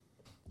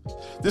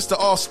This the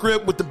Off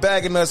Script with the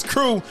Bag and Nuts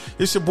crew.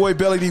 It's your boy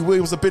Belly D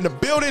Williams up in the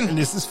building. And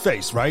this is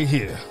Face right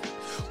here.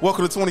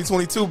 Welcome to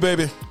 2022,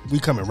 baby. We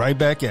coming right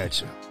back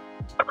at you.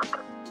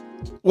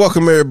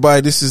 Welcome, everybody.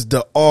 This is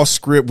the Off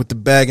Script with the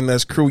Bag and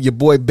Nuts crew. Your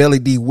boy Belly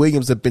D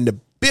Williams up in the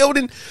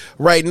building.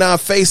 Right now,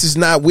 Face is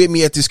not with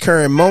me at this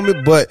current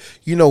moment, but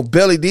you know,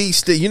 Belly D,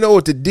 you know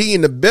what the D in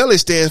the belly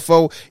stands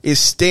for? It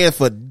stands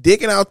for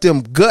digging out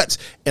them guts.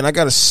 And I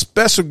got a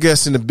special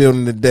guest in the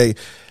building today,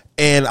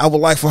 and I would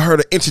like for her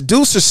to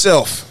introduce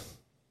herself.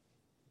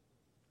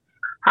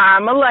 Hi,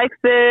 I'm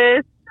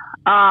Alexis.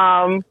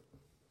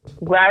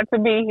 Glad to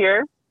be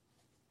here.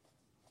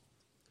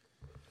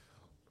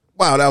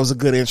 Wow, that was a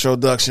good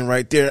introduction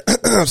right there.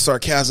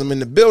 Sarcasm in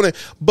the building.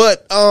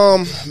 But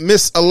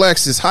Miss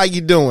Alexis, how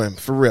you doing?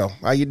 For real,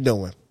 how you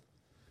doing?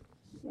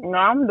 No,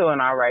 I'm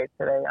doing all right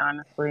today,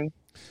 honestly.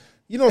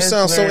 You don't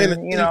sound so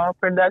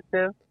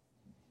productive.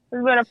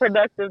 It's been a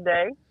productive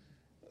day.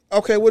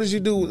 Okay, what did you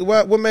do?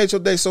 What made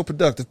your day so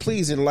productive?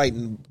 Please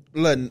enlighten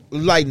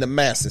the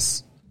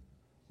masses.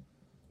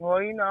 Well,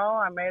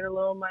 I made a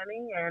little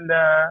money and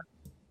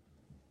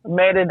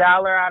made $1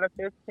 out of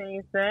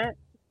 15 cents.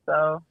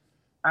 So,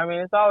 I mean,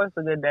 it's always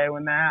a good day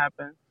when that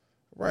happens.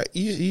 Right.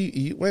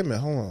 You wait a minute.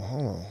 Hold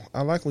on.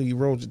 I like when you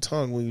rolled your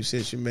tongue when you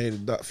said you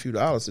made a few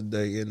dollars a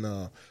day and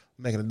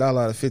making $1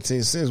 out of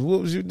 15 cents.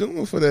 What was you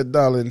doing for that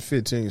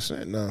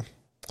 $1.15 now?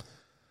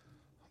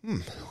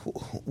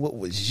 What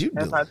was you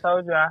doing? If I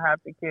told you, I'd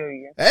have to kill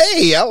you.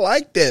 Hey, I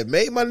like that.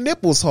 Made my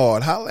nipples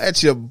hard. Holla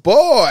at your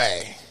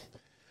boy.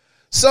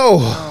 So,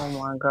 oh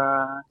my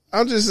God.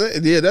 I'm just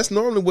saying, yeah, that's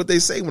normally what they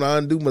say when I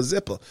undo my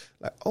zipper.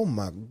 Like, oh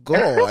my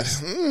God.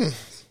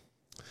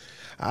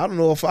 I don't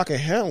know if I can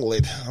handle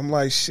it. I'm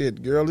like,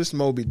 shit, girl, this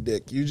Moby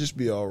Dick. You just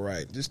be all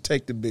right. Just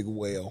take the big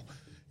whale.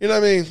 You know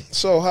what I mean?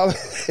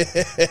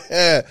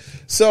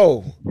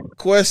 So,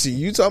 question,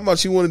 you talking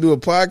about you want to do a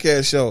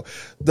podcast show,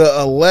 the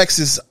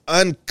Alexis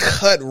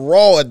Uncut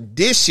Raw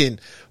Edition.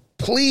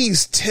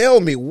 Please tell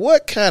me,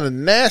 what kind of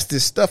nasty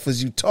stuff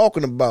is you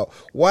talking about?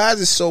 Why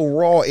is it so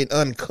raw and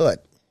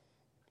uncut?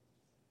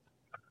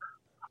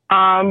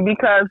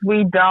 Because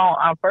we don't,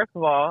 first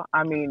of all,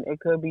 I mean, it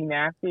could be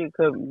nasty, it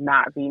could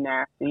not be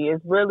nasty.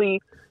 It's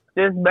really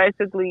just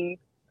basically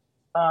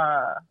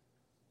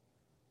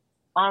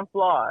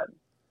unflawed.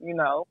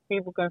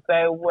 People can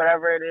say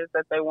whatever it is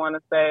that they want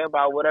to say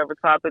about whatever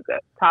topic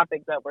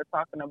that we're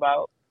talking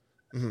about.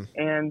 Mm-hmm.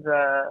 And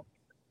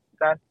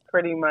that's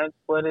pretty much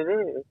what it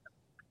is.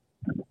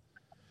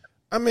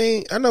 I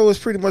mean, I know it's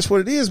pretty much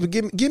what it is, but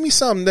give me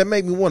something that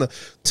make me want to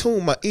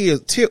tune my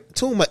ears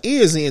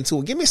into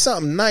it. Give me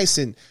something nice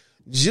and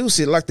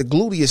juicy, like the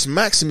gluteus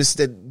maximus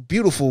that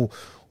beautiful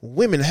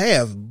women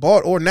have,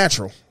 bought or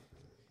natural.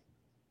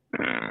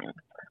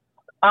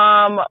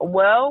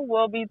 Well,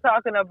 we'll be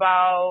talking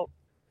about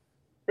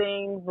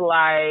things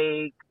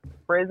like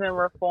prison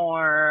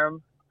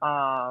reform,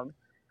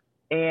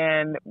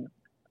 and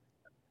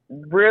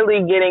really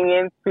getting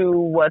into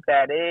what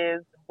that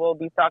is. We'll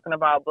be talking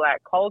about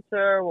Black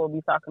culture. We'll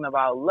be talking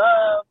about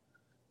love.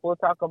 We'll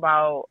talk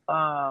about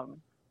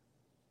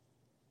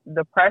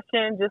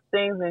depression, just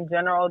things in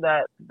general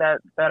that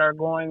are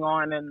going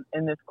on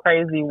in this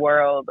crazy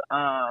world,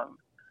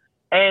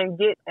 and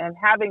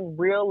having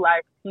real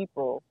life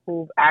people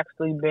who've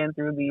actually been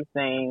through these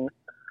things,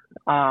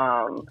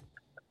 on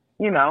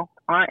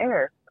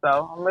air. So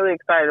I'm really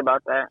excited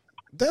about that.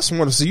 That's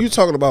wonderful. So you're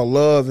talking about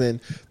love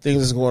and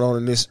things that's going on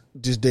in this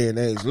day and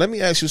age. Let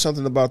me ask you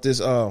something about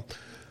this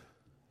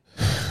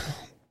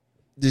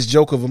this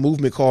joke of a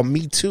movement called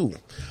Me Too.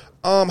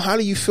 How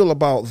do you feel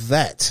about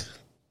that?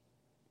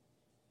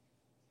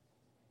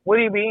 What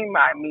do you mean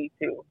by Me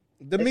Too?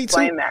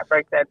 Explain that.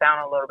 Break that down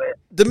a little bit.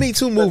 The Me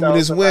Too movement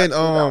is when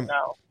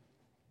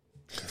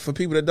for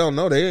people that don't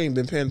know, they ain't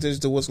been paying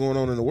attention to what's going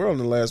on in the world in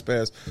the last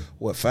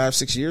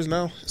 5-6 years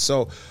now.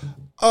 So,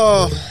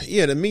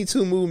 the Me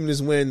Too movement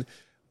is when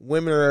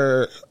women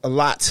are I'm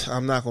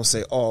not going to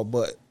say all,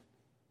 but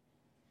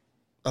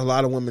a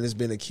lot of women has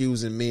been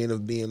accusing men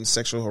of being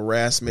sexual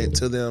harassment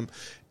to them,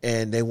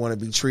 and they want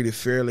to be treated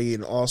fairly.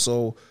 And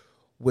also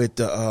with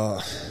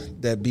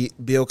the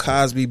Bill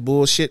Cosby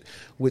bullshit,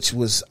 which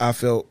I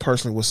felt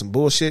personally was some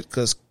bullshit,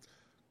 because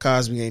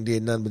Cosby ain't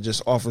did nothing but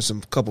just offer some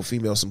couple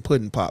females some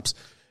pudding pops.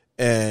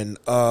 And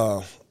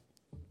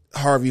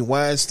Harvey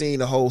Weinstein,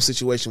 the whole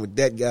situation with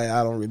that guy,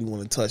 I don't really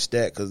want to touch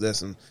that, because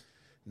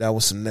that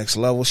was some next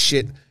level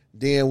shit.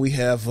 Then we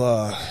have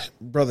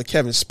brother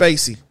Kevin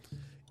Spacey.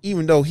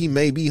 Even though he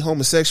may be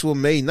homosexual,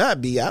 may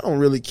not be, I don't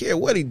really care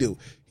what he do.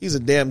 He's a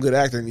damn good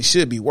actor and he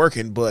should be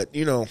working. But,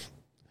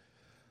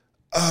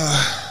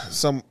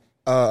 some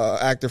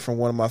actor from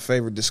one of my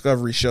favorite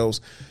Discovery shows,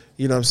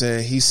 you know what I'm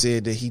saying, he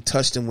said that he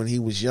touched him when he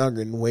was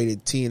younger and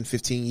waited 10,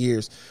 15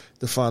 years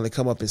to finally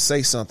come up and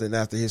say something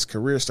after his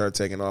career started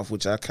taking off,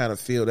 which I kind of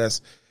feel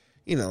that's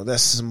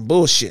some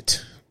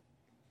bullshit.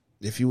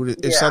 If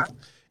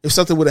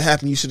something would have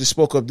happened, you should have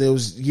spoke up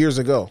those years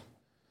ago.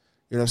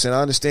 You know what I'm saying?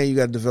 I understand you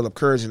got to develop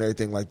courage and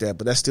everything like that,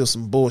 but that's still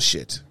some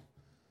bullshit.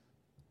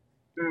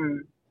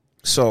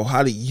 So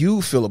how do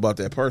you feel about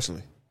that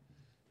personally?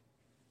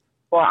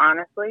 Well,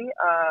 honestly,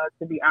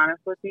 to be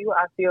honest with you,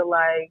 I feel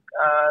like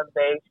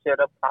they should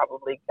have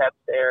probably kept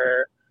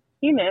their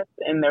penis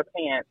in their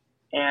pants,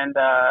 and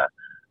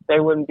they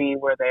wouldn't be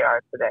where they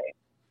are today.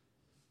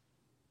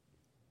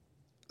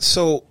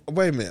 So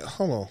wait a minute,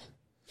 hold on.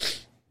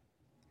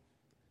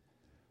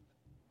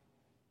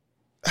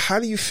 How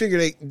do you figure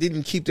they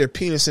didn't keep their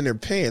penis in their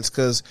pants?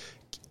 Because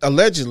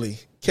allegedly,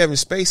 Kevin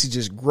Spacey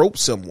just groped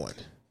someone.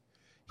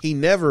 He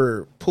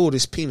never pulled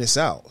his penis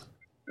out.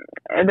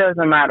 It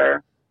doesn't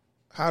matter.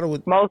 How do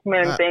it? Most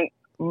men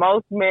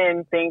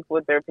think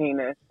with their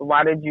penis.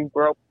 Why did you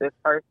grope this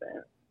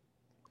person?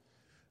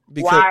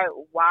 Because,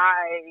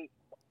 why?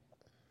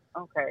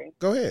 Okay.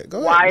 Go ahead.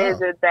 Why No.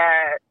 is it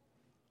that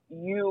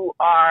you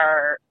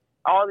are?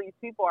 All these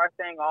people are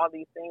saying all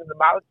these things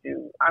about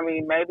you. I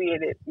mean, maybe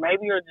it is.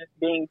 Maybe you're just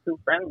being too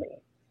friendly.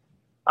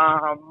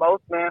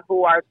 Most men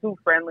who are too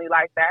friendly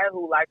like that,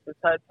 who like to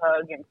touch,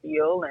 hug, and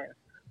feel, and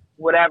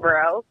whatever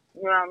else,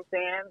 you know what I'm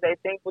saying? They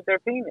think with their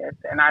penis,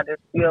 and I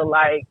just feel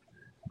like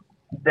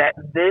that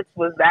this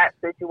was that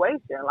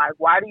situation. Like,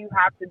 why do you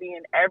have to be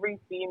in every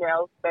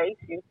female space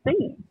you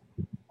see?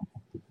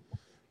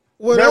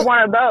 Well, They're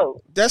one of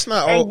those. That's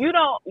not all. And you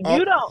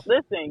don't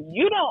listen.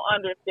 You don't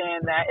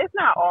understand that it's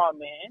not all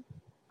men.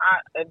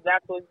 If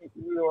that's what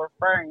you're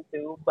referring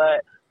to,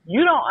 but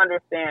you don't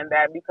understand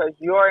that because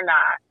you're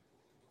not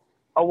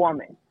a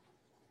woman.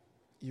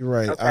 You're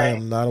right. Okay? I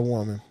am not a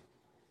woman.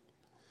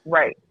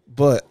 Right.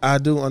 But I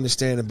do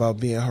understand about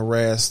being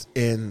harassed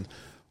in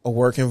a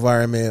work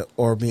environment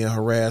or being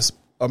harassed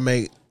or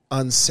made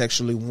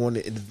unsexually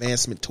wanted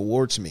advancement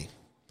towards me.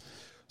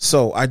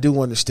 So I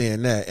do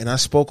understand that. And I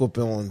spoke up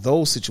on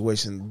those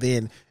situations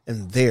then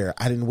and there.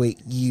 I didn't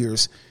wait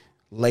years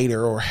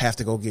later or have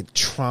to go get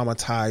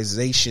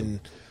traumatization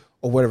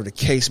or whatever the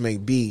case may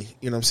be.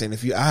 You know what I'm saying?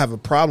 If I have a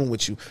problem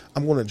with you,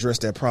 I'm going to address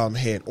that problem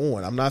head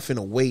on. I'm not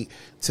finna wait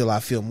till I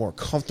feel more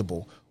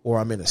comfortable or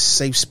I'm in a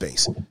safe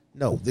space.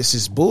 No, this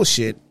is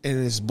bullshit,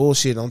 and it's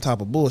bullshit on top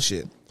of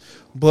bullshit.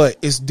 But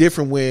it's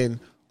different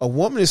when a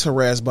woman is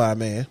harassed by a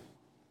man.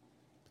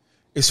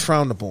 It's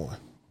frowned upon.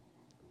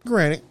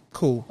 Granted,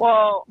 cool.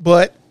 Well,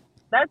 but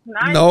that's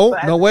nice. no,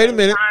 but wait a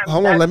minute.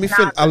 Hold on, let me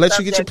finish. I'll let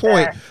you get your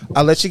point.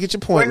 I'll let you get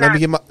your point. Let me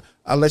get my.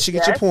 I'll let you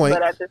get your point.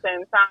 But at the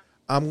same time,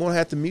 I'm going to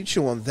have to mute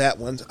you on that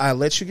one. I'll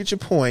let you get your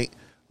point.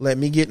 Let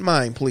me get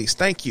mine, please.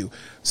 Thank you.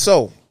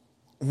 So,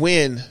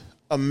 when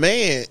a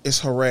man is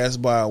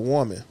harassed by a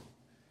woman,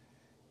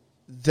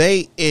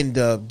 they end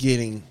up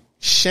getting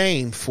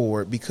shamed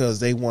for it because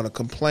they want to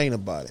complain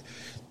about it.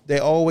 They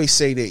always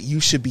say that you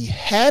should be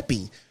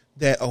happy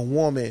that a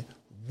woman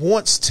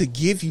wants to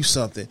give you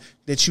something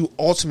that you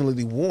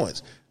ultimately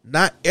want.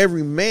 Not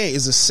every man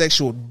is a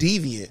sexual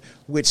deviant,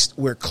 which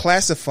we're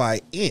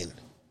classified in.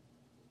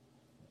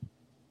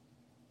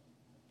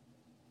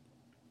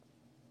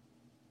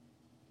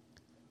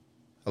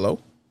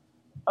 Hello?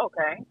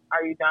 okay.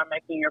 Are you done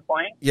making your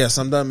point? Yes,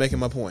 I'm done making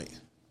my point.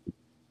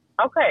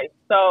 Okay,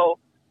 so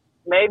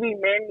maybe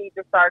men need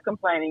to start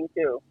complaining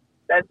too.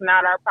 That's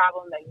not our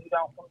problem that you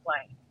don't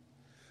complain.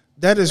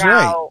 That is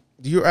right.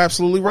 You're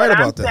absolutely right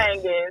about that. What I'm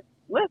saying is,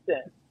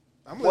 listen.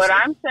 What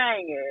I'm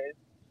saying is,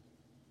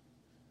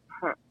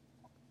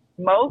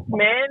 most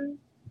men,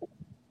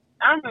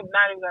 I'm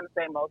not even going to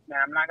say most men.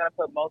 I'm not going to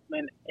put most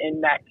men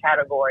in that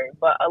category,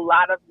 but a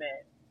lot of men,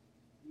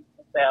 you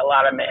can say a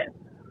lot of men,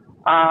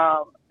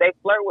 they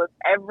flirt with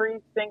every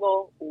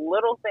single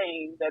little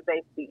thing that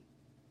they see,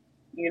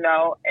 you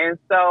know? And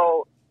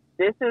so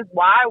this is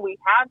why we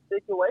have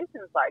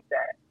situations like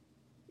that,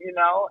 you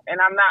know? And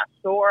I'm not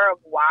sure of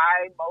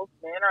why most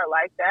men are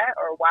like that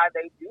or why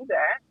they do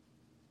that,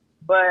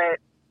 but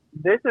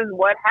this is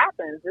what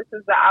happens. This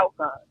is the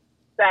outcome,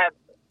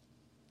 sadly.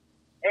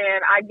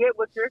 And I get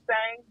what you're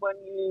saying when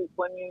you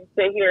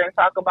sit here and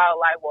talk about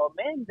like, well,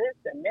 men this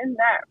and men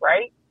that,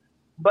 right?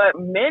 But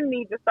men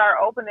need to start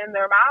opening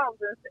their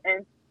mouths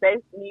and they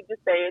need to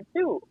say it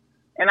too.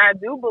 And I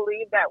do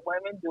believe that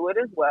women do it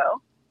as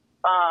well.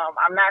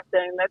 I'm not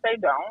saying that they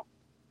don't,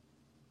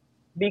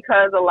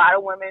 because a lot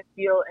of women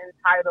feel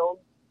entitled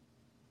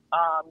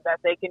that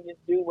they can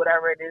just do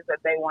whatever it is that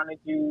they want to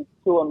do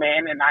to a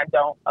man, and I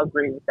don't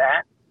agree with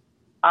that.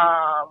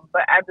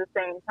 But at the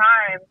same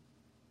time,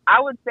 I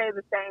would say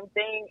the same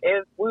thing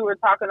if we were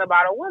talking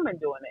about a woman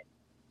doing it.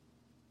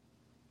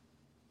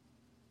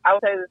 I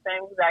would say the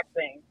same exact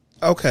thing.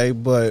 Okay,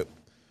 but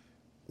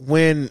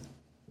when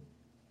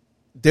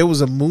there was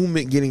a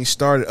movement getting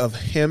started of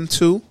Him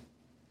Too,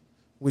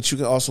 which you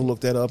can also look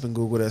that up and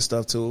Google that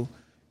stuff too,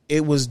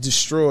 it was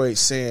destroyed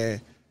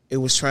saying it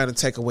was trying to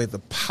take away the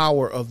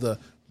power of the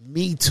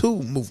Me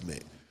Too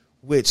movement,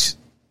 which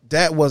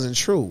that wasn't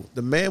true.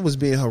 The man was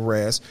being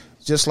harassed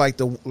just like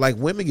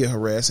women get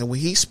harassed, and when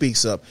he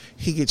speaks up,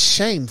 he gets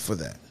shamed for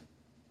that.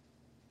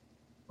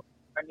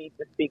 I need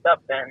to speak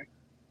up then.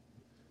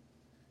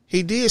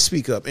 He did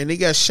speak up, and he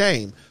got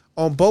shamed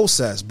on both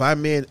sides by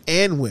men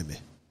and women.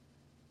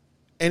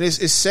 And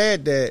it's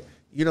sad that,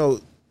 you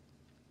know,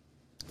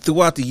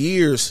 throughout the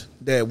years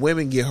that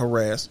women get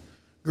harassed,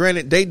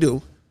 granted they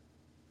do.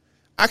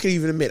 I can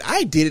even admit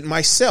I did it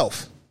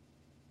myself.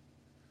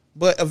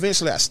 But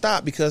eventually I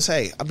stopped because,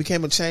 hey, I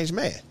became a changed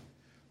man.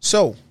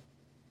 So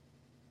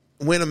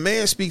when a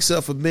man speaks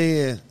up for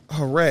being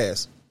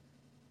harassed,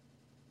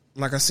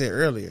 like I said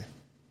earlier,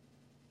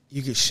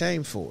 you get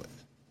shamed for it.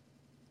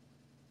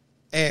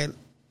 And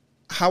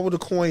how would the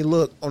coin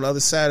look on the other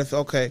side if,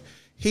 okay,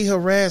 he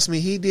harassed me,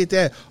 he did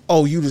that.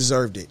 Oh, you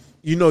deserved it.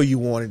 You know you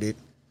wanted it.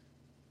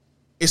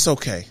 It's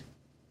okay.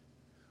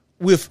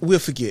 We'll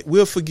forget.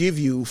 We'll forgive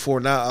you for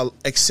not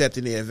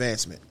accepting the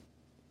advancement.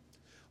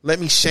 Let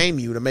me shame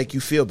you to make you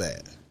feel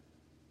bad.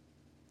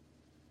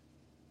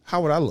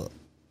 How would I look?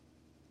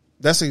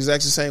 That's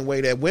exactly the same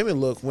way that women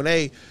look when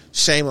they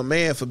shame a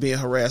man for being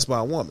harassed by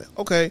a woman.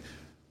 Okay,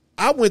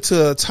 I went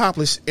to a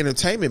topless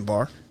entertainment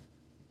bar.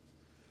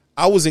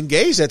 I was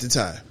engaged at the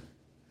time.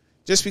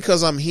 Just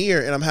because I'm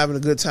here and I'm having a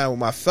good time with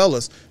my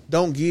fellas,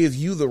 don't give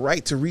you the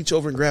right to reach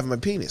over and grab my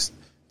penis.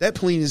 That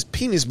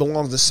penis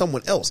belongs to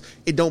someone else.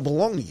 It don't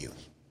belong to you.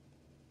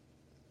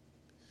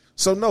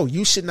 So no,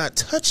 you should not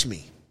touch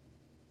me.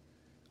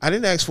 I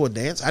didn't ask for a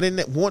dance. I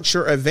didn't want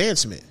your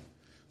advancement.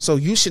 So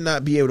you should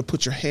not be able to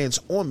put your hands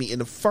on me in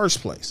the first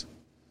place.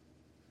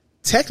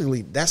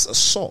 Technically, that's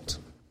assault.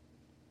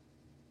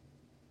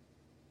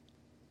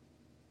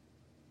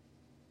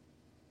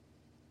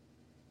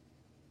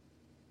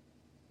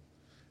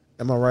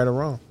 Am I right or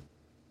wrong?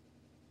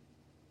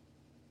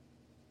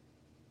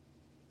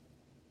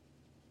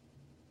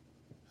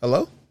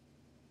 Hello?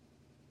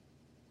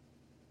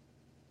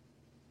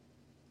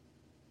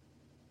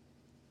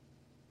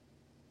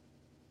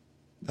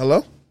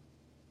 Hello?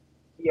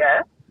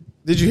 Yeah.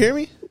 Did you hear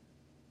me?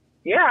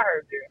 Yeah, I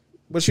heard you.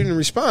 But you didn't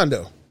respond,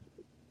 though.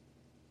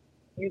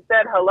 You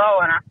said hello,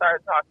 and I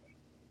started talking.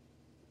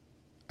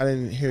 I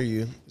didn't hear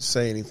you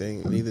say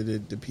anything. Neither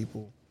did the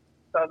people.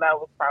 So that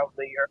was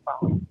probably your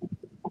phone.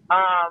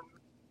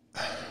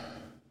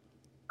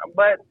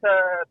 But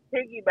to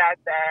piggyback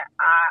that,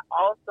 I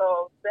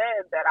also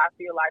said that I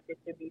feel like it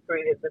should be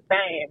treated the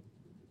same.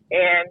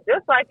 And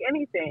just like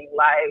anything,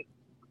 like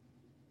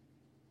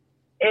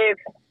if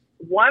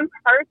one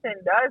person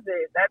does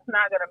it, that's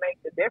not going to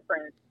make the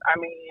difference. I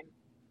mean,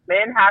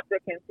 men have to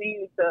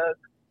continue to,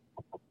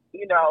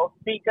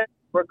 speak up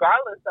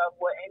regardless of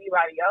what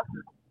anybody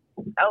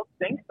else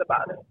thinks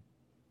about it.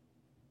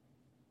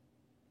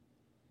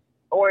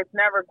 Or it's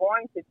never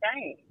going to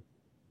change.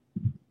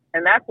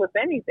 And that's with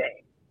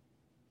anything.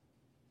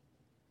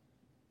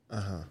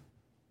 Uh-huh.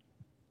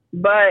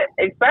 But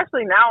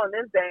especially now in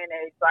this day and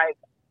age, like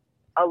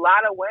a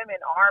lot of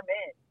women are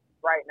men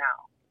right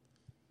now.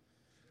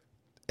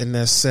 And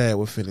that's sad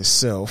within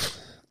itself,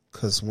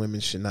 because women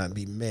should not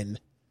be men.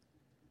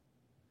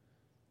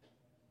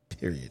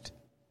 Period.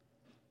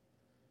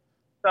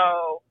 So,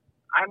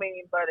 I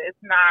mean, but it's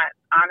not,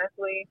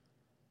 honestly,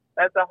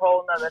 that's a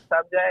whole nother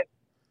subject.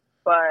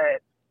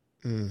 But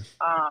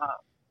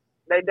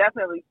they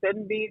definitely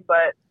shouldn't be,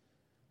 but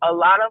a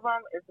lot of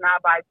them, it's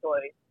not by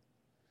choice.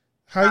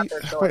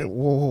 Wait,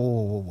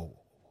 whoa.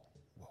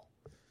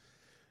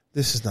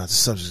 This is not the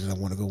subject that I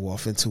want to go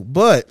off into.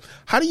 But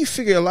how do you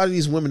figure a lot of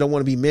these women don't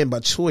want to be men by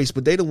choice,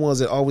 but they the ones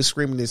that always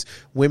screaming this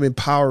women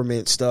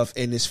empowerment stuff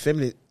and this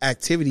feminine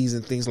activities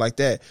and things like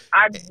that?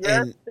 I just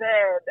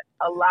said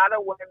a lot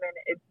of women,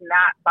 it's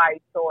not by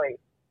choice.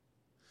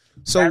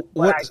 So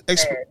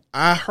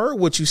I heard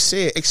what you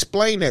said.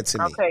 Explain that to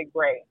me. Okay,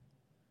 great.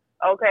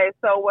 Okay,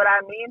 so what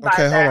I mean by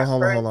that. Okay,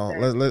 hold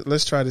on.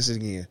 Let's try this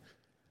again.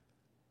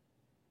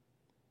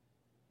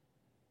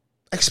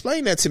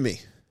 Explain that to me.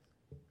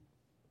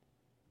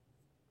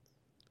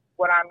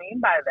 What I mean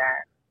by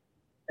that,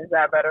 is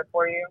that better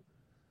for you?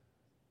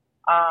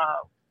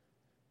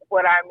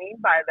 What I mean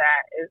by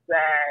that is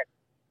that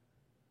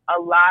a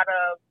lot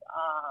of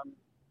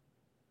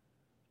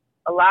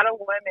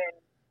women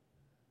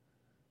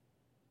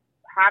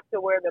have to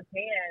wear the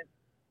pants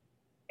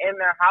in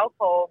their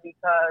household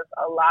because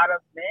a lot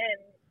of men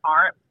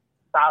aren't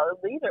solid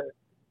leaders.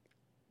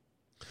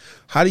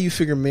 How do you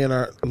figure men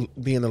are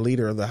being the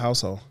leader of the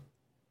household?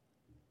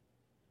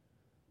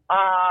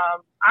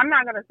 I'm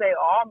not going to say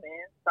all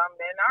men. Some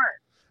men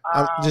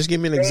aren't. Just give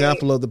me an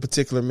example of the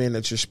particular men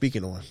that you're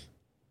speaking on.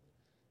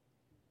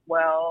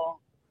 Well,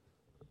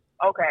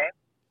 okay.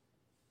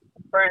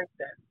 For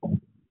instance,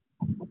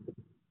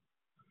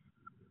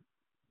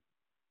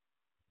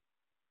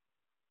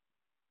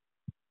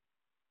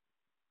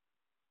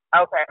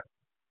 okay,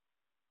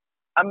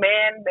 a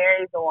man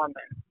marries a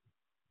woman,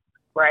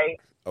 right?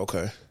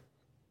 Okay.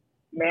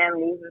 Man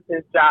loses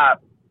his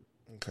job.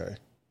 Okay.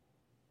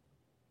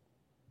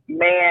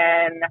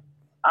 Man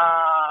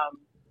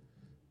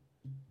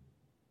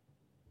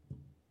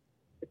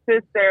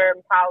sits there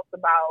and pouts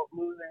about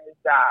losing his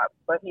job,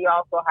 but he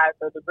also has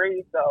a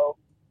degree, so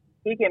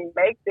he can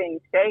make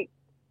things shake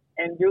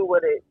and do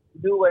what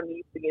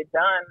needs to get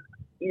done,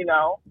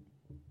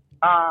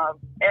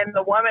 and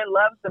the woman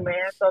loves the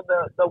man, so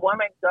the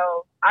woman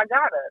goes, I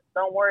got it,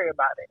 don't worry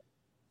about it,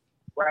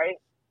 right?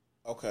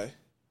 Okay.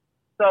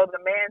 So the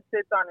man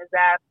sits on his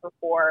ass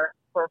for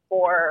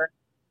 4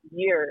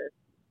 years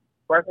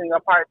working a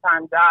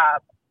part-time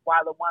job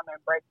while the woman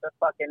breaks her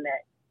fucking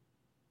neck.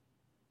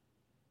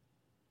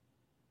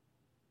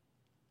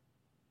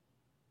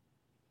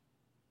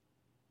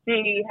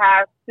 She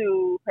has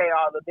to pay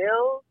all the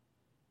bills.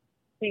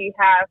 She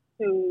has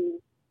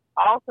to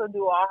also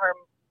do all her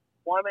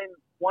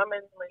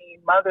womanly,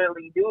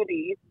 motherly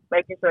duties,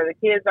 making sure the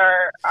kids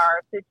are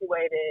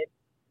situated,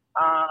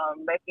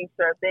 making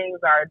sure things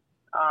are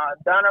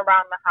done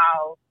around the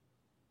house,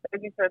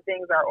 making sure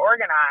things are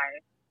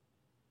organized.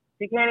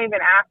 She can't even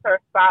ask her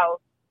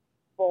spouse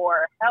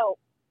for help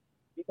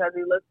because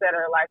he looks at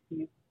her like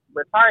she's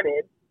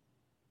retarded.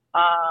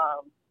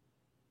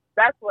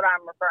 That's what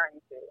I'm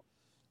referring to.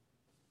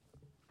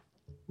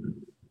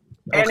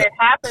 And it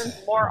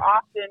happens more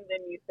often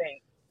than you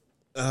think.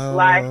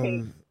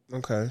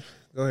 Okay.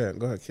 Go ahead.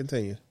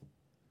 Continue.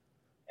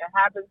 It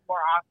happens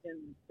more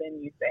often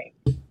than you think.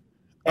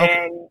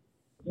 Okay. And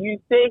you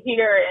sit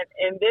here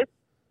and this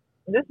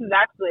is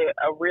actually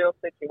a real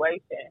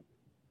situation.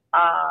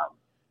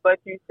 But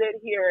you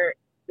sit here,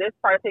 this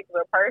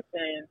particular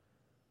person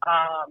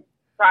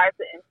tried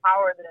to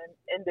empower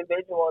the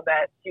individual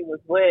that she was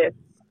with.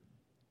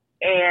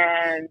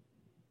 And,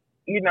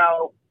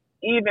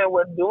 even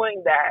with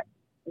doing that,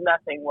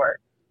 nothing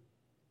worked.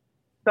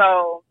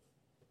 So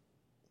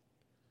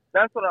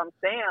that's what I'm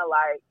saying.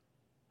 Like,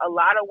 a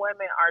lot of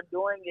women are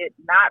doing it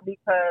not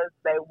because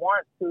they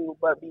want to,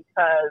 but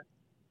because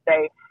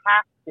they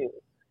have to.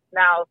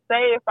 Now,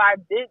 say if I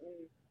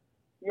didn't,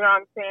 you know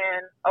what I'm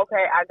saying?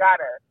 Okay, I got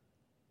her,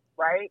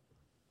 right?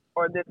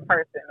 Or this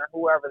person or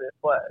whoever this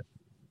was.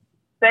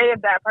 Say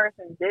if that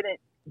person didn't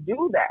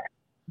do that,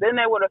 then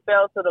they would have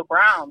fell to the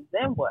ground.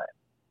 Then what?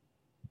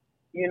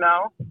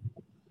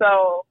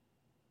 So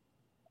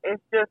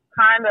it's just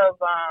kind of,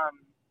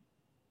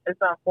 it's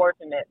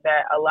unfortunate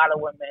that a lot of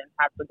women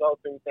have to go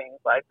through things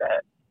like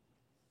that.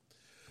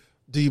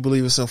 Do you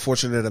believe it's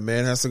unfortunate that a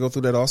man has to go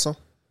through that also?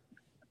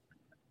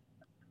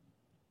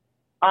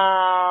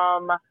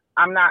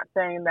 I'm not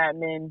saying that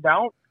men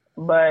don't,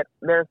 but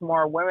there's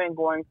more women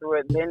going through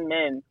it than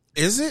men.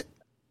 Is it?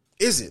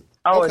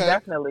 Oh, okay. It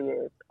definitely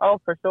is. Oh,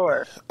 for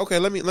sure. Okay,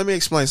 let me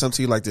explain something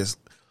to you like this.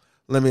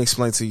 Let me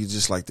explain to you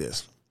just like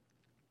this.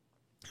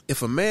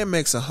 If a man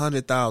makes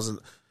 100,000,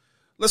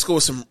 let's go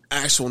with some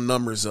actual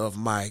numbers of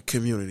my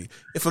community.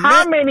 If a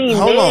How man, many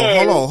hold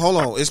men?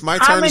 on. It's my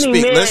turn to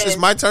speak. It's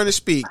my turn to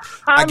speak.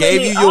 I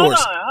gave you yours.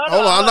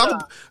 Hold on.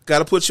 I'm got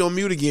to put you on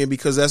mute again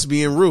because that's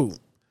being rude.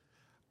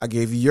 I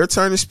gave you your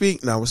turn to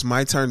speak. Now it's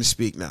my turn to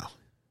speak now.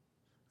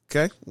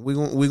 Okay? We're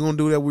going to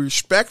do that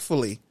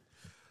respectfully.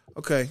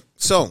 Okay.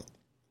 So,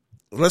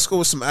 let's go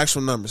with some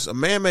actual numbers. A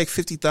man makes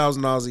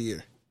 $50,000 a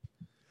year.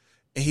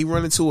 And he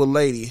run into a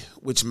lady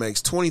which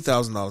makes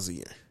 $20,000 a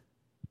year.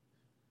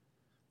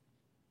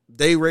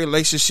 Their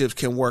relationships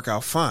can work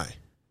out fine.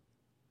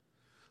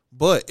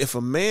 But if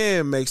a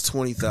man makes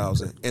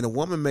 $20,000 and a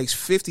woman makes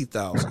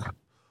 $50,000,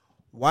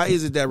 why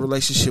is it that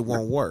relationship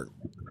won't work?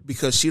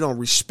 Because she don't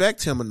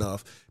respect him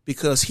enough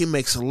because he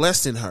makes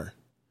less than her.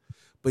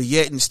 But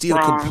yet and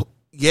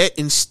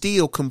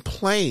still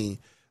complain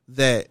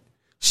that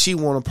she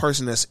want a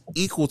person that's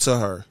equal to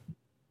her.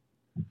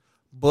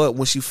 But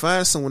when she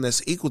finds someone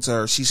that's equal to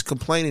her, she's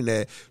complaining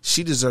that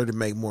she deserves to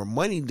make more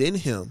money than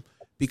him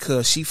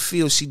because she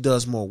feels she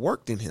does more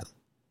work than him.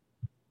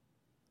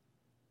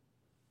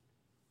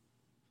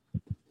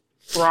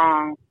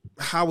 Wrong.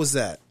 How was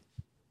that?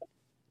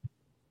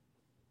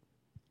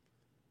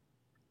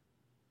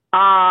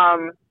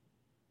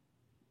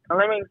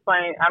 Let me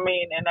explain. I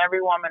mean, and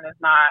every woman is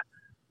not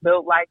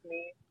built like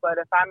me, but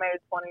if I made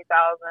 20,000,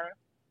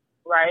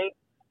 right,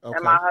 Okay.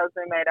 and my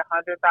husband made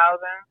 100,000,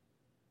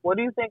 what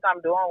do you think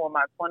I'm doing with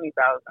my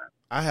 20,000?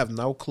 I have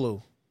no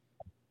clue.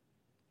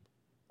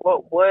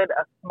 What would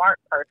a smart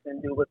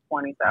person do with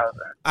 20,000?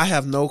 I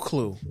have no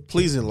clue.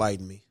 Please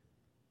enlighten me.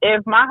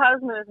 If my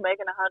husband is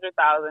making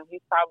 100,000,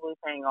 he's probably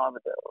paying all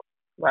the bills,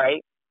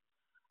 right?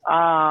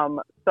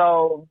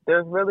 So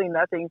there's really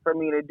nothing for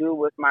me to do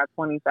with my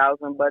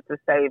 20,000 but to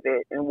save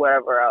it and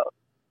whatever else.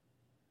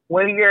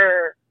 When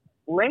you're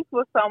linked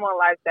with someone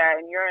like that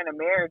and you're in a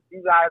marriage,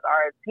 you guys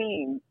are a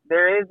team.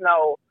 There is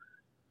no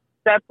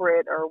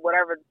separate or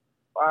whatever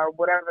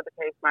the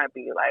case might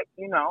be. Like,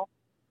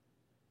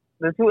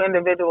 the two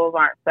individuals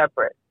aren't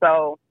separate.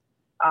 So,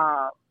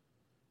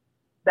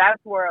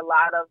 that's where a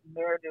lot of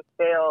marriages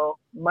fail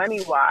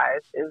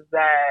money-wise, is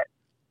that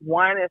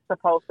one is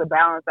supposed to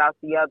balance out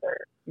the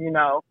other,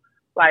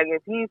 Like,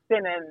 if he's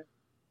spending,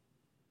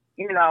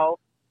 80,000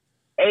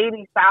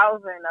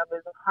 of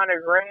his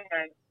 100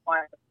 grand on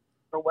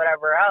or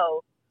whatever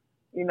else,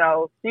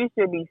 she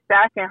should be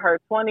stacking her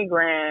 20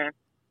 grand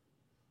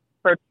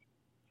for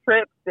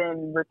trips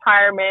and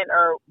retirement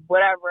or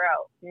whatever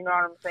else. You know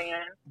what I'm saying?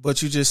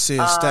 But you just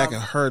said stacking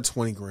her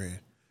 20 grand.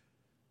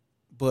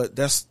 But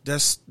that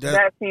she's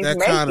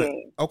kind of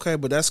making. Okay,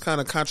 but that's kind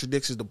of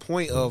contradicts the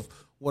point of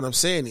what I'm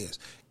saying is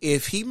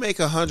if he make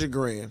 100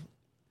 grand.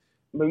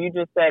 But you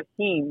just said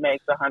he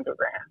makes 100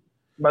 grand.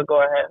 But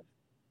go ahead.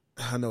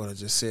 I know what I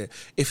just said.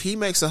 If he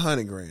makes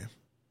 100 grand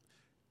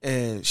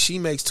and she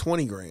makes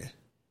 20 grand,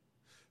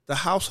 the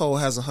household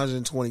has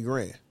 120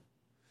 grand.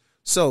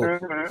 So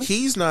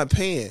he's not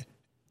paying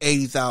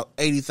 80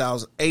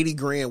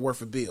 grand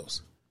worth of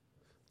bills.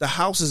 the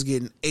house is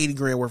getting 80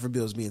 grand worth of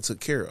bills being took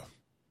care of.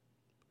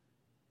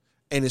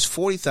 And it's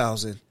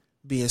 40,000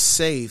 being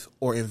saved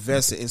or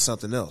invested in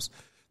something else.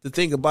 The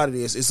thing about it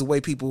is, it's the way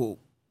people,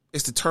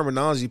 it's the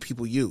terminology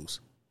people use.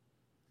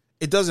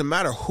 It doesn't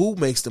matter who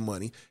makes the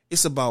money.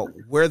 It's about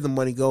where the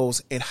money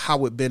goes and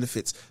how it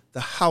benefits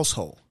the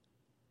household.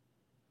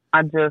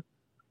 I just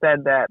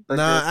said that, but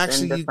Nah, just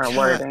actually, in you different can't.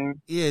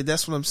 wording. Yeah,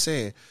 that's what I'm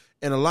saying.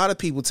 And a lot of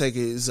people take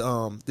it as,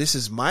 this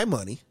is my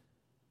money.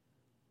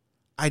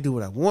 I do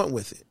what I want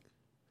with it.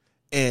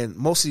 And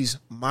most of these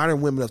modern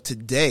women of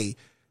today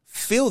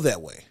feel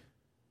that way.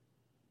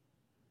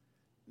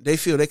 They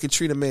feel they can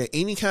treat a man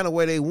any kind of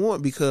way they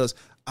want because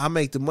I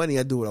make the money,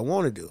 I do what I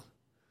want to do.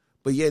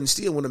 But yet and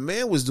still, when a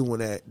man was doing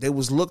that, they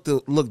was looked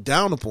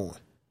down upon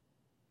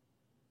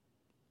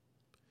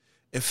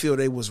and feel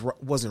they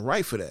wasn't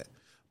right for that.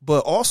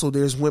 But also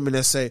there's women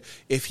that say,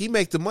 if he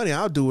make the money,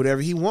 I'll do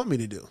whatever he want me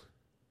to do.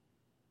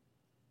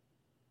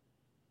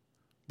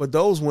 But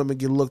those women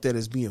get looked at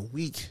as being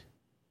weak.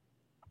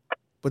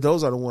 But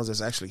those are the ones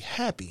that's actually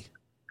happy.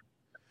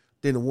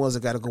 Then the ones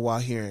that got to go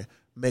out here and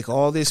make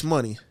all this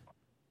money,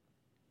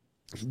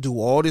 do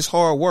all this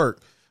hard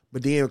work,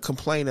 but then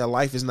complain that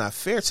life is not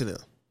fair to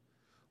them.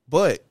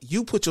 But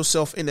you put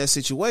yourself in that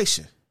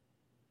situation.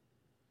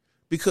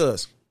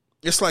 Because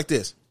it's like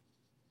this.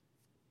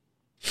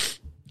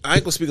 I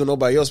ain't going to speak on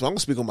nobody else, but I'm going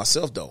to speak on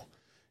myself, though.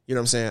 You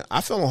know what I'm saying? I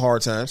fell on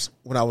hard times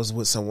when I was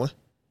with someone.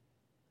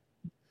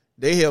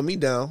 They held me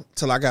down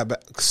till I got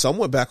back,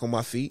 somewhat back on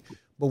my feet.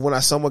 But when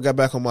I somewhat got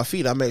back on my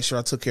feet, I made sure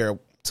I took care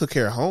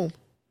of home.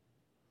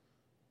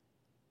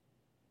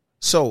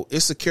 So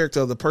it's the character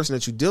of the person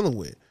that you're dealing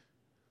with.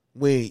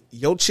 When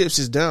your chips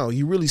is down,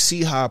 you really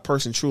see how a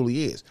person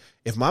truly is.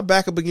 If my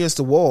back up against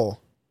the wall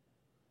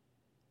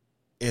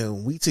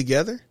and we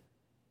together,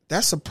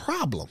 that's a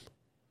problem.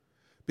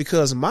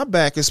 Because my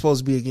back is supposed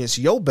to be against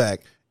your back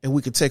and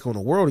we could take on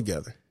the world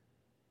together.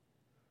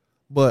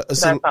 But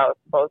That's how it's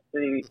supposed to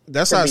be.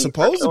 That's how it's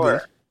supposed to be.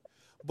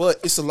 But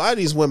it's a lot of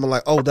these women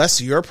like, oh, that's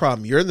your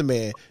problem. You're the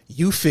man.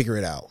 You figure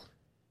it out.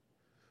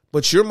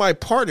 But you're my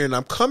partner and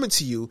I'm coming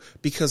to you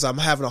because I'm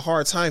having a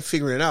hard time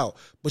figuring it out.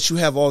 But you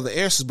have all the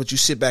answers, but you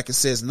sit back and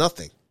says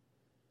nothing.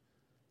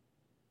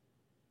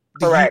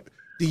 Correct.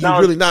 You're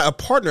really not a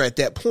partner at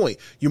that point.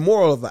 You're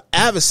more of an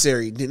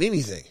adversary than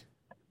anything.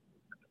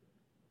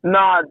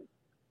 No,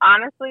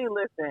 honestly,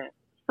 listen,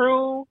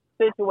 true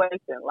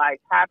situation,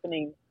 like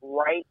happening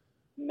right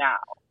now.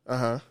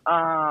 Uh-huh.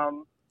 I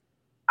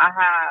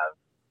have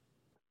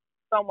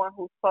someone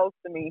who's close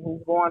to me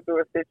who's going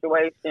through a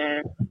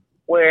situation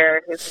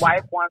where his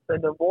wife wants a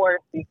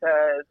divorce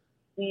because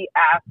he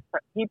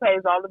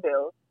pays all the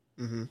bills.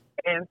 Mm-hmm.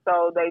 And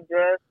so they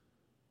just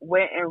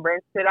went and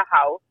rented a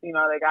house. You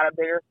know, they got a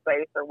bigger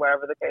space or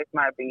whatever the case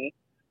might be.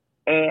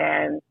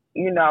 And,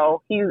 you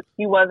know, he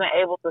wasn't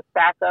able to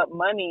stack up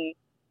money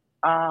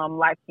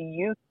like he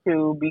used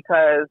to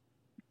because,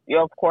 you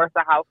know, of course,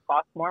 the house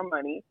costs more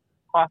money.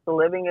 Cost of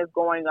living is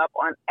going up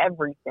on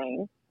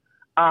everything.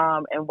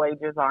 And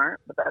wages aren't,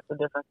 but that's a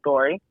different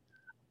story.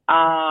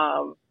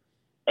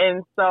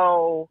 And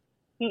so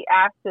he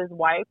asked his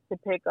wife to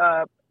pick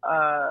up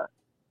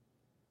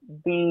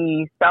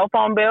the cell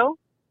phone bill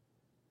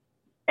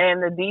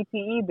and the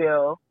DTE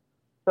bill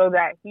so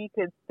that he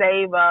could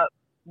save up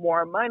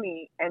more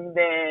money. And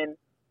then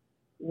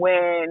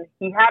when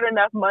he had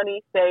enough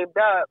money saved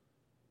up,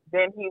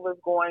 then he was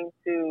going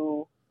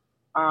to,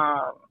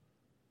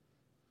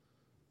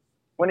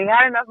 when he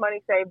had enough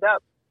money saved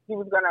up, he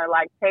was going to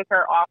like take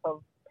her off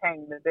of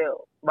paying the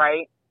bill,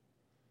 right?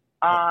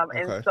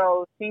 Okay. And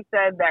so she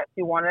said that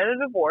she wanted a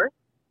divorce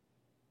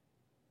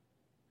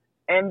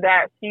and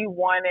that she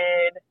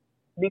wanted,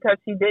 because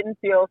she didn't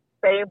feel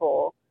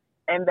stable,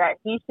 and that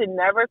he should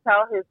never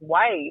tell his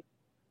wife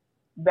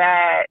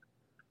that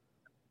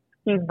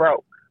he's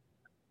broke.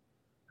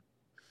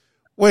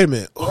 Wait a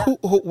minute.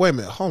 Wait a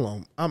minute.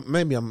 Hold on.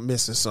 Maybe I'm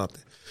missing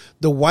something.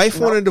 The wife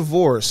wanted a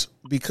divorce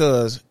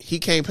because he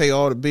can't pay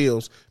all the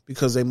bills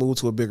because they moved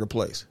to a bigger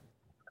place.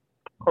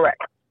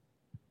 Correct.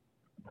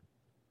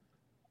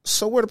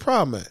 So where the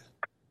problem at?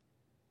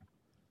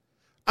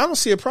 I don't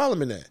see a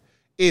problem in that.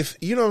 If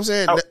you know what I'm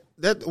saying,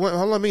 hold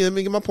on, let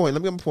me get my point.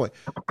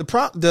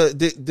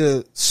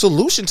 The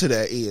solution to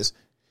that is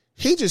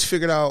he just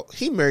figured out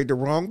he married the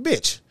wrong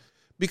bitch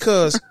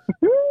because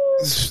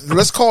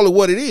let's call it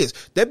what it is.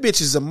 That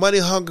bitch is a money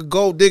hungry,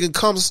 gold digging,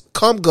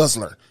 cum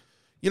guzzler.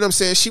 You know what I'm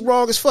saying? She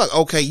wrong as fuck.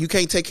 Okay, you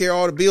can't take care of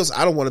all the bills.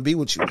 I don't want to be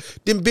with you.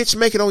 Then bitch,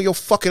 make it on your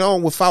fucking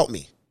own without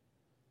me.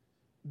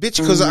 Bitch,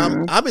 because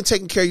I've been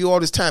taking care of you all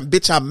this time.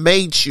 Bitch, I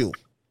made you.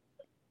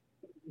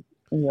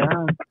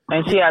 Yeah.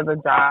 And she has a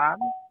job.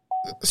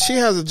 She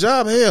has a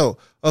job. Hell,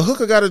 a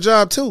hooker got a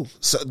job too.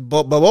 So,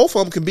 but both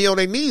of them can be on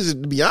their knees,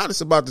 to be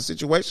honest about the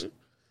situation.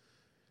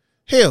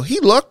 Hell, he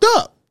lucked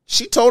up.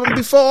 She told him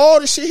before all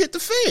this shit hit the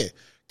fan.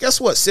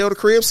 Guess what? Sell the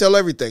crib, sell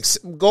everything.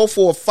 Go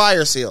for a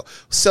fire sale.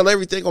 Sell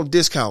everything on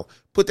discount.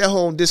 Put that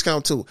home on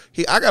discount too.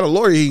 I got a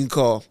lawyer he can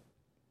call.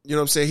 You know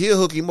what I'm saying? He'll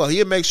hook him up.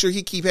 He'll make sure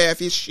he keep half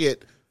his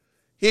shit.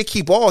 He'll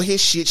keep all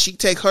his shit. She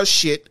take her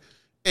shit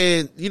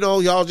and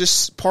y'all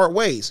just part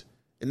ways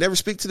and never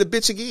speak to the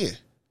bitch again.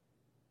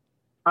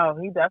 Oh,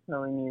 he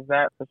definitely needs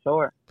that for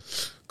sure.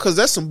 Cause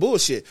that's some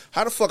bullshit.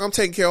 How the fuck I'm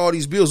taking care of all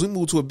these bills? We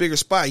moved to a bigger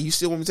spot. You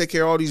still want me to take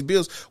care of all these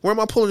bills? Where am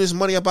I pulling this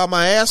money up out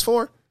my ass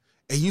for?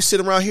 And you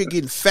sit around here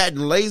getting fat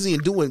and lazy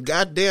and doing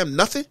goddamn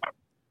nothing?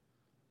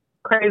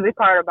 Crazy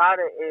part about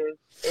it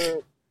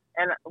is,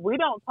 and we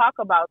don't talk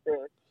about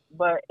this,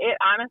 but it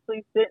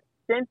honestly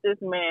sent this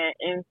man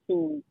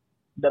into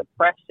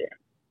depression.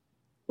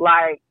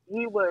 Like,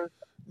 he was.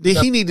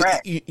 He need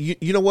to,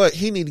 you know what?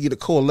 He need to get a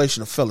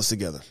coalition of fellas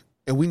together.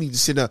 And we need to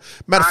sit down.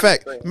 Matter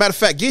of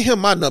fact, get him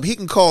my number. He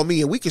can call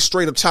me and we can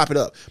straight up chop it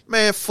up.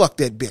 Man, fuck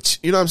that bitch.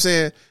 You know what I'm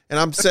saying? And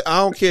I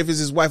don't care if it's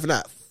his wife or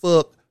not.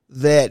 Fuck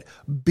that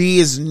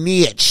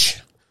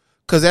business.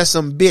 Cause that's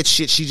some bitch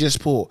shit she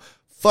just pulled.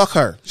 Fuck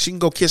her. She can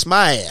go kiss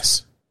my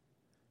ass.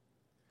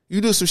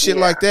 You do some shit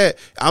like that.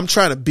 I'm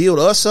trying to build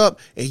us up,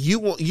 and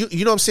you know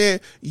what I'm saying?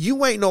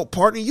 You ain't no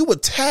partner. You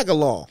would tag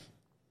along.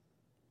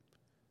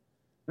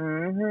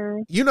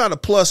 Mm-hmm. You're not a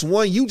plus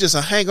one. You just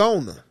a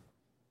hang-oner.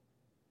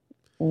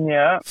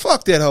 Yeah.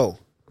 Fuck that hoe.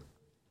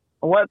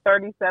 What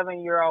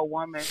 37-year-old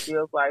woman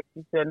feels like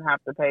she shouldn't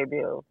have to pay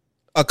bills?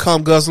 A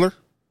cum guzzler.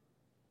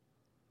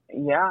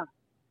 Yeah.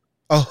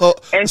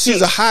 And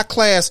she's a high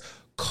class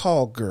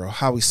call girl.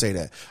 How we say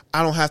that?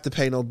 I don't have to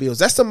pay no bills.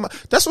 That's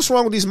what's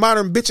wrong with these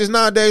modern bitches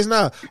nowadays.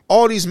 Now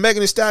all these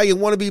Megan Thee Stallion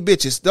wannabe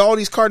bitches, all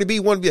these Cardi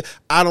B wannabe.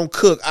 I don't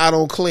cook. I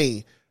don't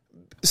clean.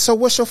 So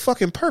what's your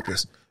fucking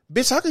purpose,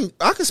 bitch?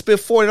 I can spend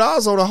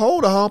 $40 on a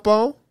hoe to hump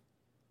on.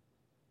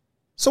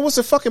 So what's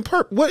the fucking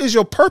what is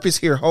your purpose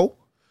here, ho?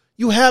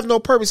 You have no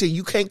purpose here.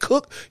 You can't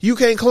cook. You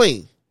can't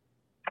clean.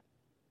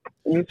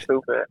 You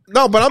stupid.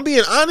 No, but I'm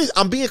being honest.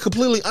 I'm being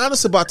completely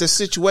honest about this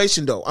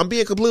situation, though. I'm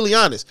being completely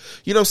honest.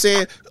 You know what I'm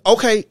saying?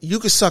 Okay, you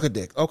can suck a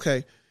dick.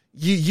 Okay.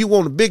 You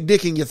want a big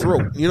dick in your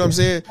throat. You know what I'm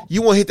saying?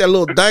 You want to hit that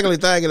little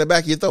dangly thing in the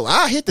back of your throat.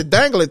 I hit the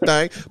dangly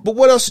thing, but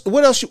what else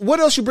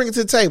you bringing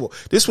to the table?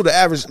 This is what the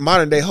average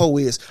modern day hoe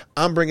is.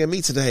 I'm bringing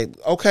me to the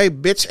table. Okay,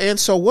 bitch, and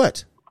so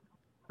what?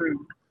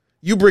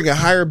 You bringing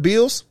higher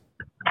bills,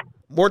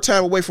 more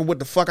time away from what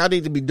the fuck I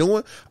need to be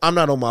doing. I'm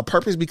not on my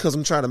purpose because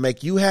I'm trying to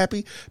make you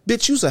happy.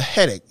 Bitch, you's a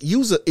headache.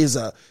 You is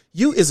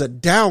a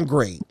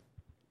downgrade.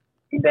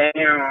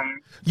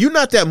 Damn. You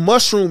not that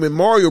mushroom in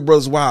Mario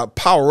Bros. While I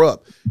power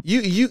up.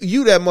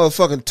 You that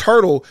motherfucking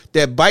turtle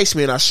that bites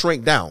me and I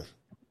shrink down.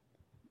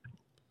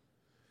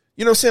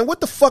 You know what I'm saying?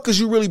 What the fuck is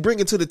you really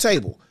bringing to the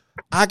table?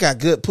 I got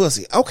good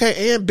pussy.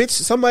 Okay, and bitch,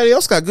 somebody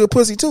else got good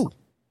pussy too.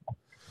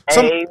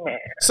 Amen.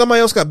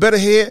 Somebody else got better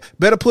head,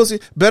 better pussy,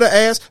 better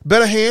ass,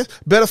 better hands,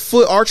 better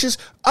foot arches.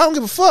 I don't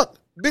give a fuck.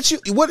 Bitch,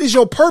 what is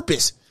your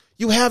purpose?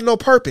 You have no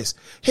purpose.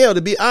 Hell,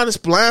 to be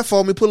honest,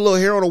 blindfold me, put a little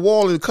hair on the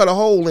wall and cut a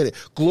hole in it.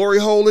 Glory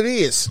hole it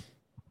is.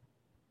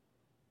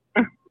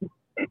 But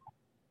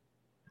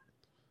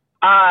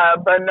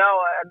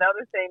no,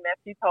 another thing that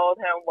she told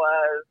him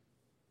was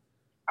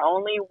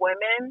only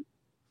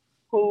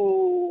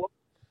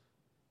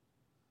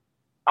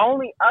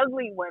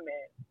ugly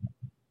women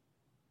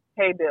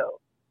pay bills.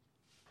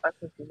 That's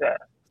what she said.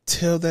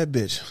 Tell that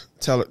bitch.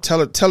 Tell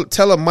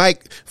her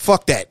Mike,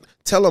 fuck that.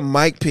 Tell her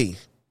Mike P.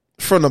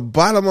 From the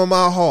bottom of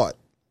my heart.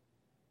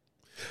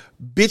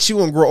 Bitch, you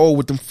gonna grow old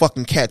with them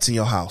fucking cats in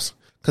your house.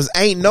 Cause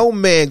ain't no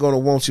man gonna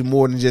want you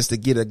more than just to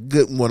get a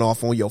good one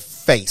off on your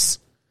face.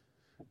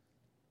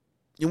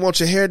 You want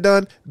your hair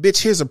done?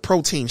 Bitch, here's a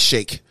protein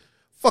shake.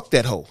 Fuck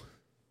that hoe.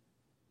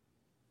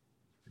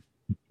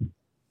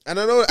 And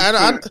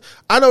I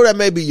know that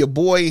may be your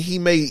boy. He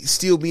may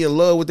still be in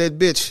love with that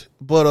bitch,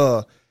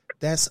 but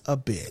that's a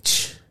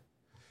bitch.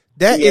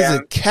 That is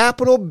a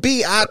capital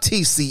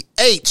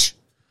BITCH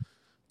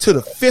to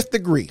the 5th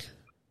degree.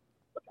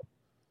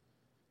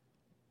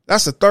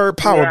 That's a third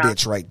power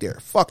bitch right there.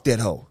 Fuck that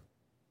hoe.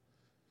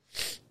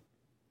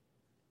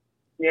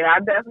 Yeah, I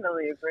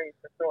definitely agree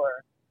for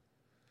sure.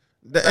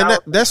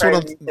 That's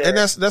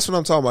what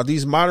I'm talking about.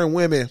 These modern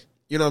women,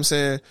 you know what I'm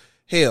saying?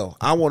 Hell,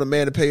 I want a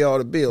man to pay all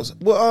the bills.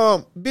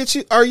 Well,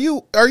 bitch, are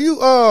you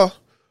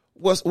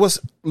what's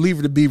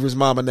Lever the Beaver's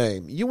mama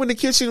name? You in the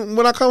kitchen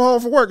when I come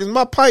home from work? Is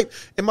my pipe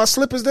and my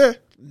slippers there?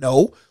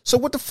 No. So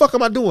what the fuck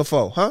am I doing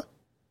for, huh?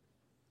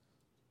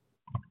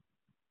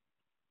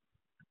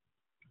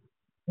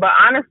 But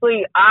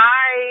honestly,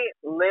 I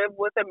live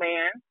with a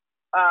man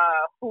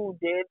who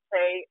did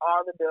pay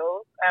all the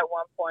bills at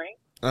one point.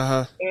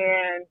 Uh-huh.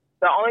 And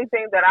the only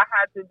thing that I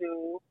had to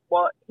do,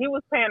 well, he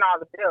was paying all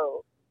the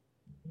bills,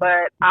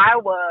 but I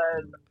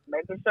was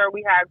making sure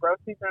we had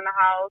groceries in the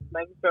house,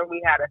 making sure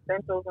we had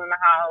essentials in the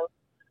house,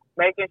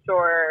 making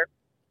sure,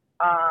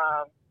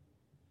 I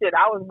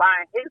was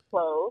buying his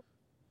clothes.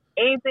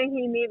 Anything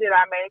he needed,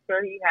 I made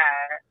sure he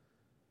had.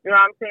 You know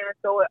what I'm saying?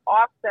 So it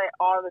offset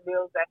all the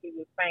bills that he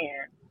was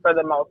paying for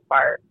the most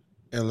part.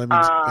 And let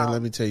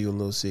me tell you a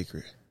little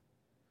secret.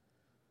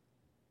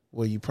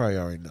 Well, you probably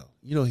already know.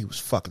 You know he was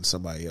fucking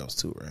somebody else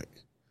too, right?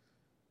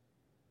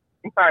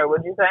 I'm sorry,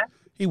 what'd you say?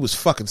 He was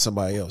fucking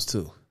somebody else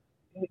too.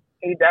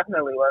 He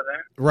definitely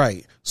wasn't.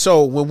 Right.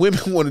 So when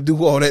women want to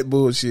do all that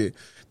bullshit,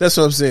 That's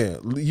what I'm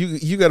saying.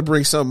 You got to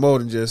bring something more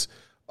than just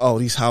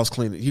these house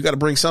cleaning. You got to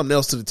bring something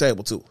else to the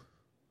table too.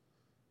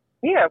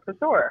 Yeah, for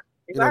sure.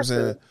 You know what I'm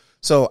saying?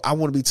 So I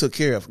want to be took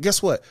care of.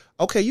 Guess what?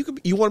 Okay, you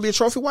want to be a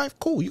trophy wife?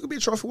 Cool, you can be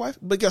a trophy wife.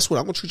 But guess what?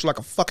 I'm gonna treat you like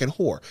a fucking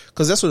whore,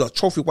 because that's what a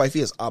trophy wife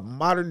is, a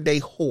modern day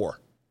whore.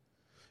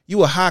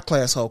 You a high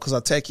class hoe because I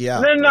take you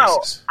out.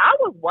 No, I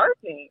was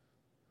working.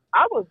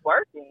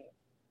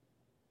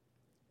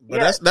 But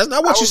that's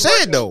not what you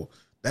said though.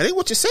 That ain't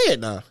what you said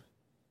now.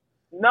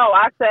 No,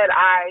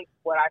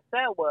 what I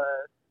said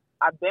was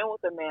I've been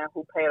with a man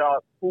who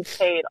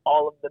paid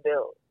all of the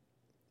bills.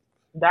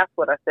 That's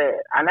what I said.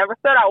 I never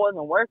said I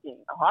wasn't working.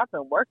 I've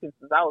been working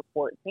since I was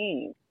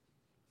 14.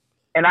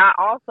 And I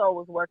also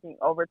was working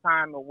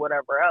overtime and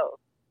whatever else.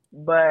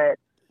 But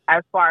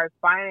as far as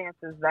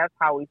finances, that's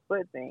how we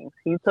split things.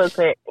 He took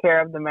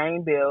care of the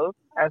main bills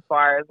as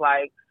far as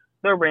like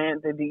the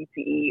rent, the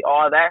DTE,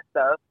 all that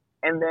stuff.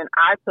 And then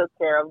I took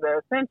care of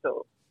the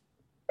essentials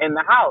in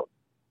the house.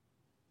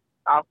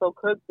 Also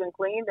cooked and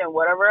cleaned and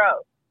whatever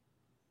else.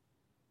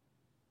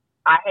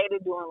 I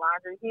hated doing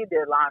laundry. He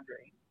did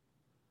laundry.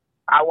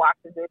 I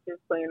washed the dishes,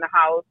 cleaned the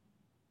house,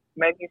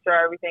 making sure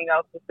everything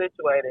else was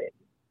situated.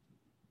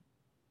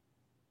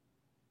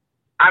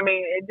 I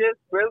mean, it's just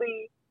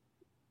really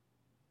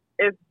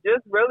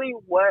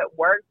what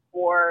works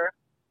for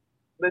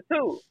the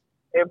two.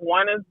 If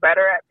one is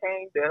better at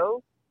paying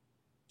bills,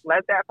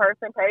 let that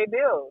person pay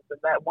bills.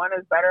 If that one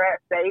is better at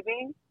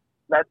saving,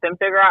 let them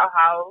figure out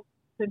how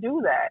to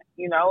do that.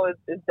 You know,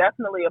 it's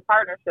definitely a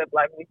partnership,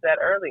 like we said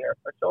earlier,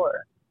 for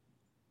sure.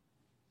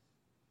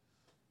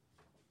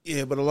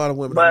 Yeah, but a lot of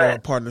women don't know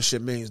what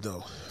partnership means,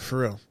 though. For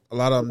real, a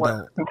lot of them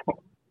don't.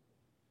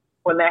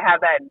 When they have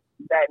that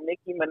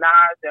Nicki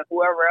Minaj and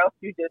whoever else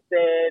you just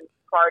said,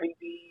 Cardi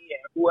B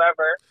and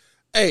whoever.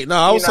 Hey, no,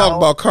 I was talking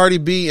about Cardi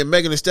B and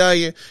Megan Thee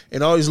Stallion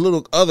and all these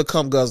little other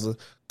cum guzzlers.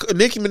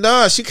 Nicki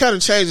Minaj, she kind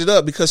of changed it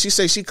up because she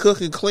say she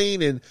cook and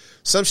clean and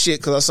some shit.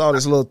 Because I saw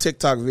this little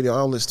TikTok video. I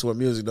don't listen to her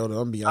music though. I'm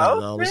gonna be honest. I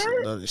don't listen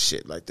to none of this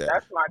shit like that.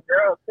 That's my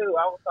girl too.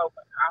 I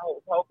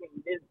was hoping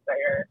you didn't say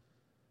her.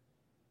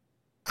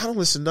 I don't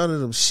listen to none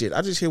of them shit.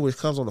 I just hear what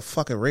comes on the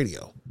fucking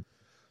radio.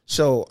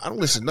 So I don't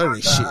listen to none of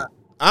this shit.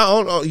 I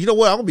don't know. You know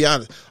what? I'm gonna be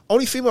honest.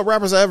 Only female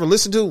rappers I ever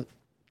listened to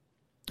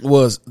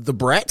was The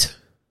Brat,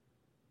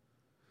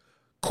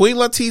 Queen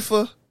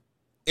Latifah,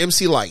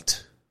 MC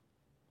Lyte.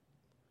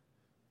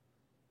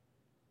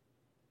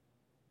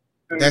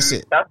 That's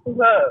it. That's what's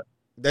up.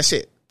 That's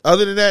it.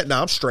 Other than that,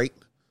 I'm straight.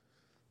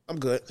 I'm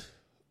good.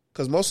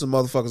 Because most of the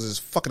motherfuckers is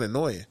fucking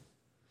annoying.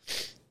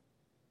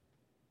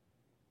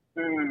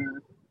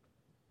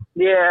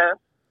 Yeah.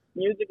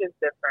 Music is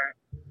different.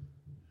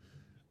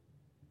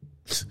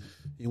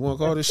 You want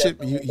to call this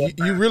shit?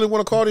 You really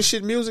want to call this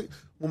shit music?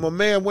 When my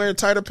man wearing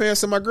tighter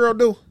pants than my girl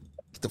do?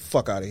 Get the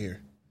fuck out of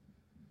here.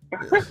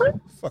 Yeah,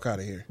 fuck out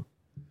of here.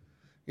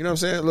 You know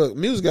what I'm saying? Look,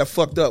 music got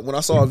fucked up when I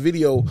saw a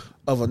video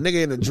of a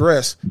nigga in a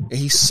dress and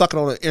he's sucking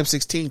on an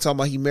M16 talking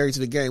about he married to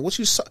the game. What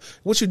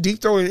you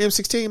deep throwing an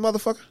M16,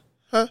 motherfucker?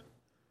 Huh?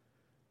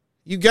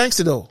 You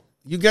gangster though.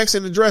 You gangster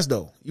in the dress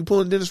though. You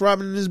pulling Dennis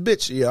Rodman in this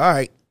bitch. Yeah, all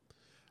right.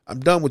 I'm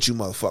done with you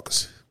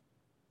motherfuckers.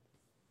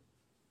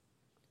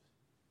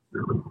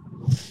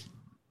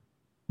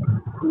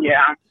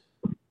 Yeah.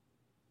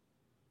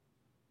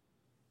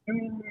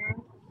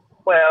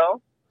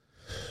 Well,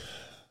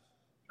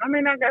 I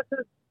mean, I guess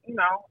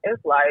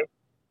it's life.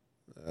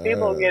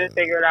 People get it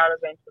figured out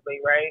eventually,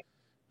 right?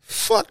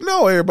 Fuck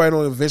no, everybody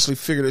don't eventually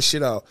figure this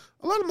shit out.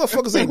 A lot of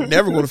motherfuckers ain't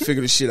never going to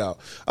figure this shit out.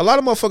 A lot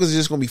of motherfuckers are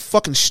just going to be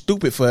fucking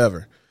stupid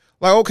forever.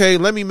 Like, okay,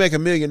 let me make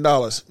 $1 million.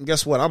 And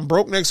guess what? I'm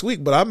broke next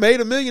week, but I made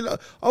 $1 million.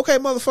 Okay,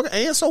 motherfucker,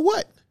 and so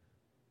what?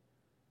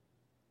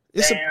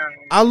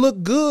 I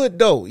look good,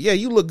 though. Yeah,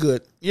 you look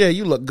good. Yeah,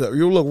 you look good.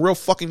 You look real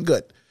fucking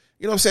good.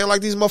 You know what I'm saying?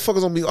 Like, these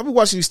motherfuckers on me. I've been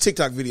watching these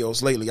TikTok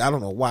videos lately. I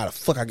don't know why the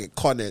fuck I get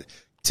caught in that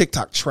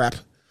TikTok trap.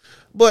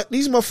 But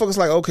these motherfuckers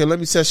like, okay, let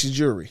me test your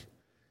jewelry.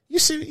 You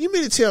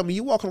mean to tell me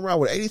you walking around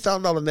with an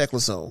 $80,000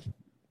 necklace on,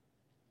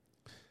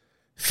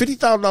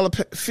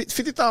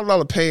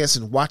 $50,000 pants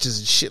and watches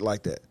and shit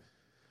like that?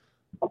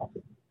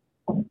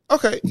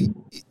 Okay, you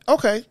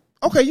got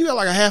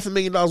like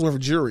 $500,000 worth of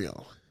jewelry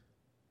on.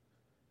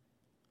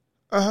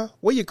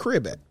 Where your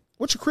crib at?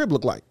 What's your crib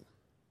look like?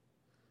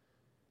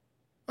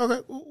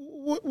 Okay,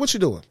 what you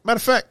doing? Matter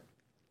of fact,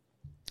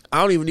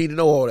 I don't even need to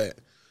know all that.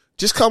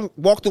 Just come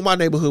walk through my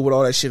neighborhood with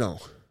all that shit on.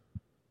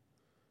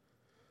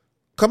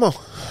 Come on.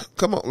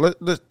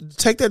 Let's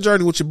take that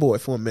journey with your boy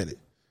for a minute.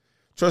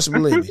 Trust me,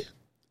 believe me.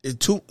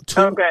 Two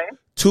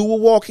will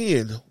walk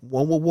in,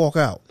 one will walk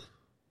out.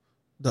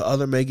 The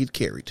other may get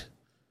carried.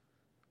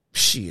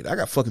 Shit, I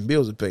got fucking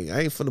bills to pay.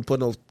 I ain't finna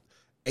put no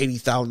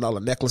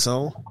 $80,000 necklace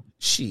on.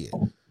 Shit.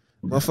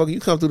 Motherfucker,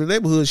 you come through the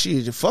neighborhood,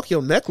 shit, fuck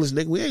your necklace,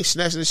 nigga. We ain't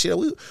snatching the shit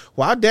out.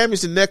 I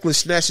damage the necklace,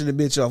 snatching the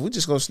bitch off. We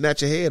just gonna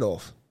snatch your head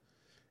off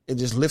and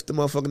just lift the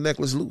motherfucking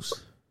necklace loose.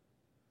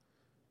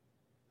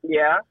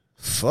 Yeah.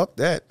 Fuck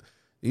that.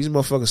 These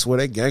motherfuckers swear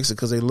they gangster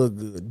because they look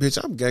good.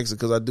 Bitch, I'm gangster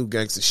because I do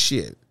gangster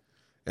shit.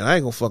 And I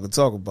ain't gonna fucking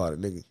talk about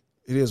it, nigga.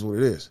 It is what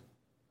it is.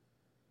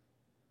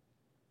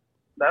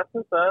 That's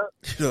what's up.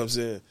 You know what I'm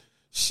saying?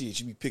 Shit,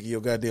 you be picking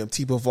your goddamn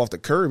teeth off the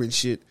curb and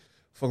shit.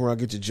 Fuck around,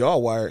 get your jaw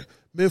wired.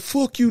 Man,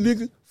 fuck you,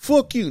 nigga.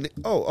 Fuck you.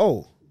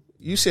 Oh.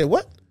 You said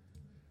what?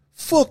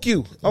 Fuck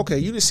you. Okay,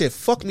 you just said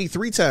fuck me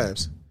 3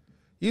 times.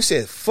 You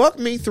said fuck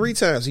me 3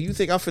 times. And you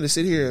think I'm finna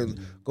sit here and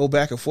go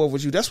back and forth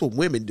with you? That's what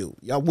women do.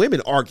 Y'all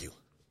women argue.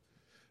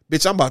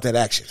 Bitch, I'm about that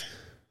action.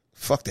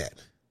 Fuck that.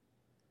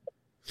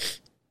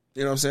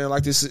 You know what I'm saying?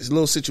 Like this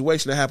little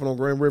situation that happened on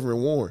Grand River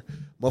and Warren.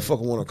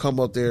 Motherfucker want to come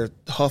up there,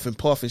 huff and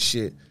puff and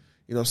shit.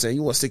 You know what I'm saying?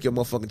 You want to stick your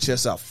motherfucking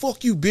chest out.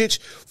 Fuck you, bitch.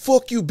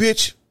 Fuck you,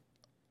 bitch.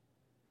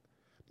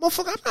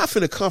 Motherfucker, I'm not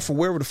finna come from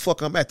wherever the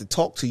fuck I'm at to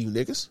talk to you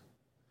niggas.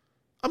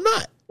 I'm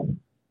not.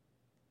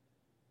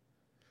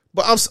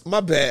 But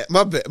my bad,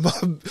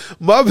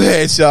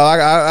 y'all.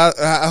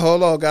 I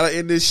hold on, gotta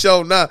end this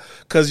show now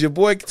because your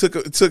boy took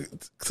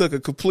a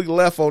complete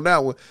left on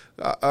that one.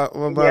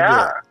 My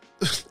bad.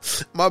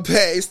 My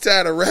bad. It's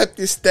time to wrap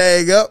this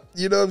thing up.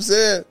 You know what I'm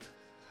saying?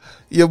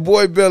 Your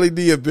boy Belly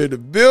D up in the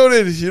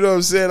building. You know what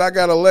I'm saying? I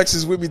got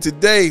Alexis with me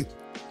today.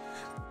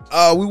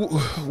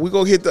 We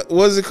gonna hit the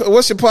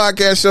what's your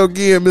podcast show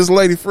again, Miss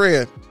Lady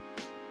Friend?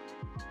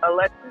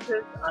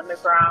 Alexis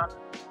Underground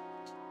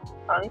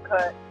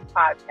Uncut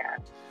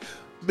Podcast.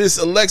 Miss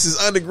Alexis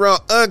Underground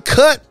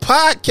Uncut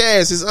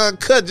Podcast is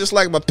uncut just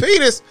like my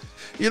penis.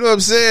 You know what I'm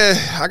saying?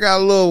 I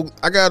got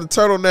a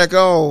turtleneck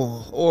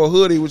on or a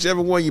hoodie,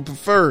 whichever one you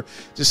prefer.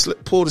 Just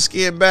pull the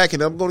skin back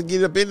and I'm gonna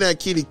get up in that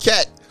kitty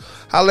cat.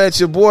 Holla at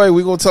your boy.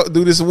 We're gonna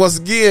do this once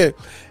again.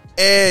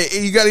 And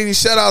you got any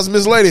shout outs,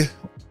 Miss Lady?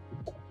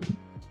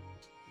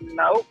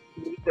 Nope.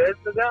 You good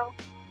to go?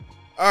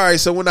 All right,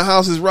 so when the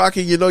house is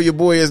rocking, you know your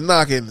boy is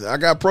knocking. I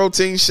got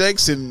protein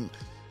shakes and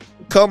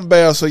cum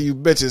baths for you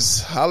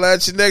bitches. Holla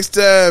at you next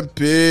time.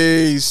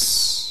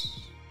 Peace.